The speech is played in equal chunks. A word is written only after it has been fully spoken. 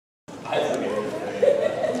That's okay.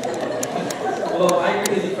 Well, migrant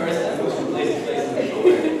is a person that moves from place to place in the shore.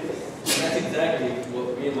 And that's exactly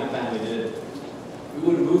what me and my family did. We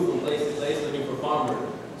would move from place to place looking for farm work.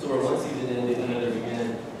 So where one season ended, another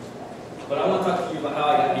began. But I want to talk to you about how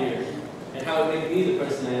I got here and how it made me the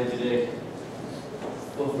person I am today.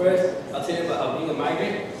 Well, first, I'll tell you about how being a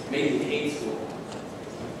migrant made me hate school.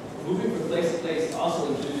 Moving from place to place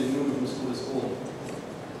also included moving from school to school.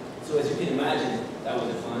 So as you can imagine, that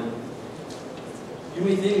wasn't fun. You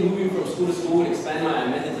may think moving from school to school would expand my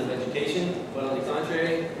methods of education, but on the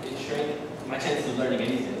contrary, it shrank my chances of learning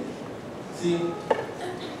anything. See,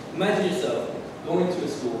 imagine yourself going to a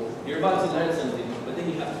school. You're about to learn something, but then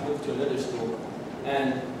you have to move to another school,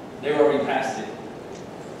 and they're already past it.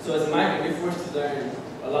 So as a migrant, you're forced to learn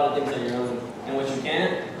a lot of things on your own, and what you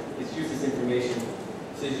can't is use this information.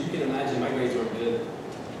 So as you can imagine, my grades weren't good.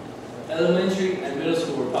 Elementary and middle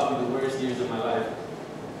school were probably the worst years of my life.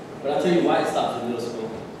 But I'll tell you why it stopped in middle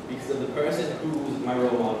school. Because of the person who was my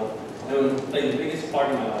role model and who played the biggest part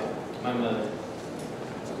in my life, my mother.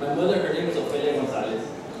 My mother, her name was Ophelia Gonzalez.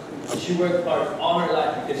 She worked hard all her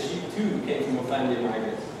life because she too came from a family of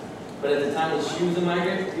migrants. But at the time when she was a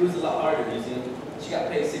migrant, it was a lot harder, you see. She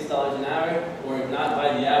got paid $6 an hour, or if not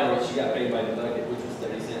by the hour, she got paid by the bucket, which was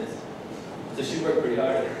 30 cents. So she worked pretty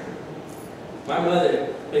hard. My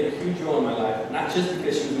mother played a huge role in my life, not just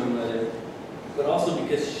because she was my mother, but also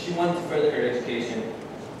because she wanted to further her education.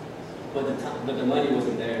 But the money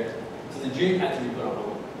wasn't there, so the dream had to be put on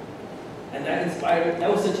hold. And that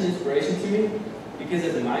was such an inspiration to me, because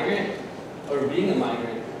as a migrant, or being a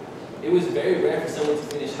migrant, it was very rare for someone to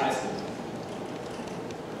finish high school.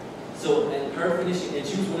 So, and her finishing, and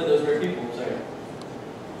she was one of those rare people, sorry.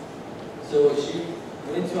 So she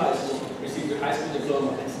went to high school, received her high school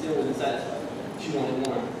diploma, and still wasn't satisfied. She wanted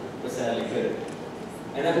more, but sadly couldn't.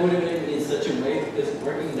 And that motivated me in such a way because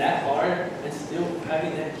working that hard and still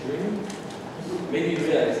having that dream made me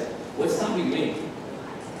realize, what's stopping me?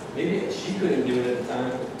 Maybe she couldn't do it at the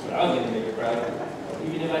time, but I was going to make her proud,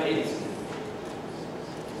 even if I hated school.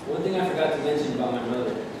 One thing I forgot to mention about my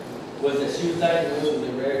mother was that she was diagnosed with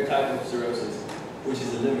a rare type of cirrhosis, which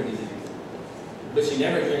is a liver disease. But she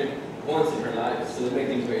never drank once in her life, so it made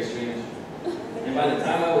things very strange. And by the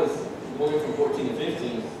time I was going from 14 to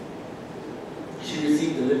 15, she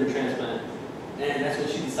received a liver transplant. And that's when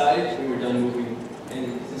she decided we were done moving.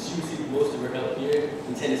 And since she received most of her help here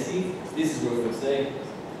in Tennessee, this is where we would stay.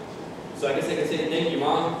 So I guess I can say thank you,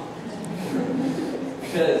 Mom.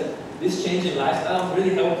 Because this change in lifestyle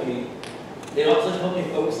really helped me. It also helped me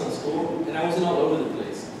focus on school, and I wasn't all over the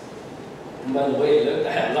place. And by the way it looked,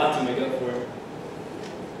 I had a lot to make up for.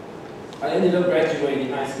 I ended up graduating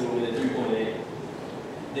high school with a 3.8.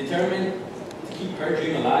 Determined to keep her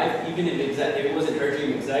dream alive, even if it wasn't her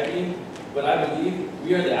dream exactly, but I believe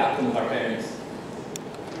we are the outcome of our parents.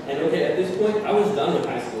 And okay, at this point, I was done with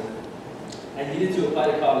high school. I needed to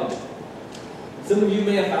apply to college. Some of you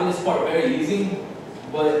may have found this part very easy,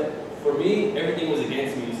 but for me, everything was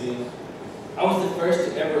against me, you see. I was the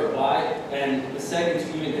first to ever apply, and the second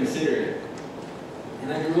to even consider it.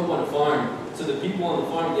 And I grew up on a farm, so the people on the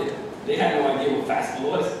farm, they had no idea what fast food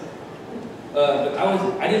was. But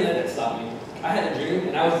I didn't let that stop me. I had a dream,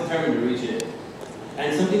 and I was determined to reach it.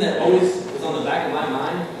 And something that always was on the back of my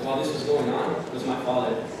mind while this was going on was my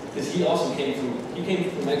father, because he came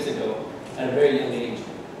from Mexico at a very young age,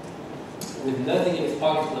 with nothing in his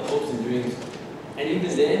pockets but hopes and dreams. And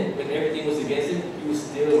even then, when everything was against him, he was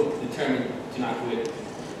still determined to not quit.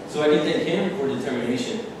 So I can thank him for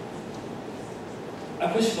determination. I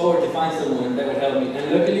pushed forward to find someone that would help me,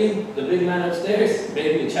 and luckily, the big man upstairs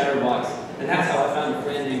made me a chatterbox, and that's how I found a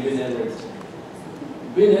friend named Ben Edwards.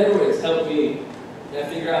 Ben Edwards helped me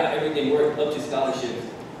figure out how everything worked up to scholarships.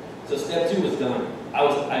 So step 2 was done. I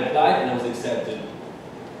applied and I was accepted.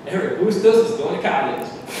 Erick Bustos was going to college.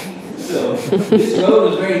 So this road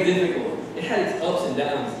was very difficult. It had its ups and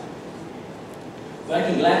downs. But I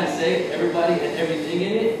can gladly say everybody and everything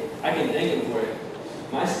in it, I can thank him for it.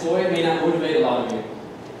 My story may not motivate a lot of you,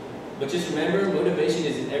 but just remember, motivation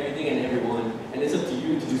is in everything and everyone, and it's up to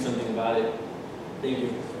you to do something about it. Thank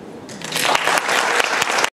you.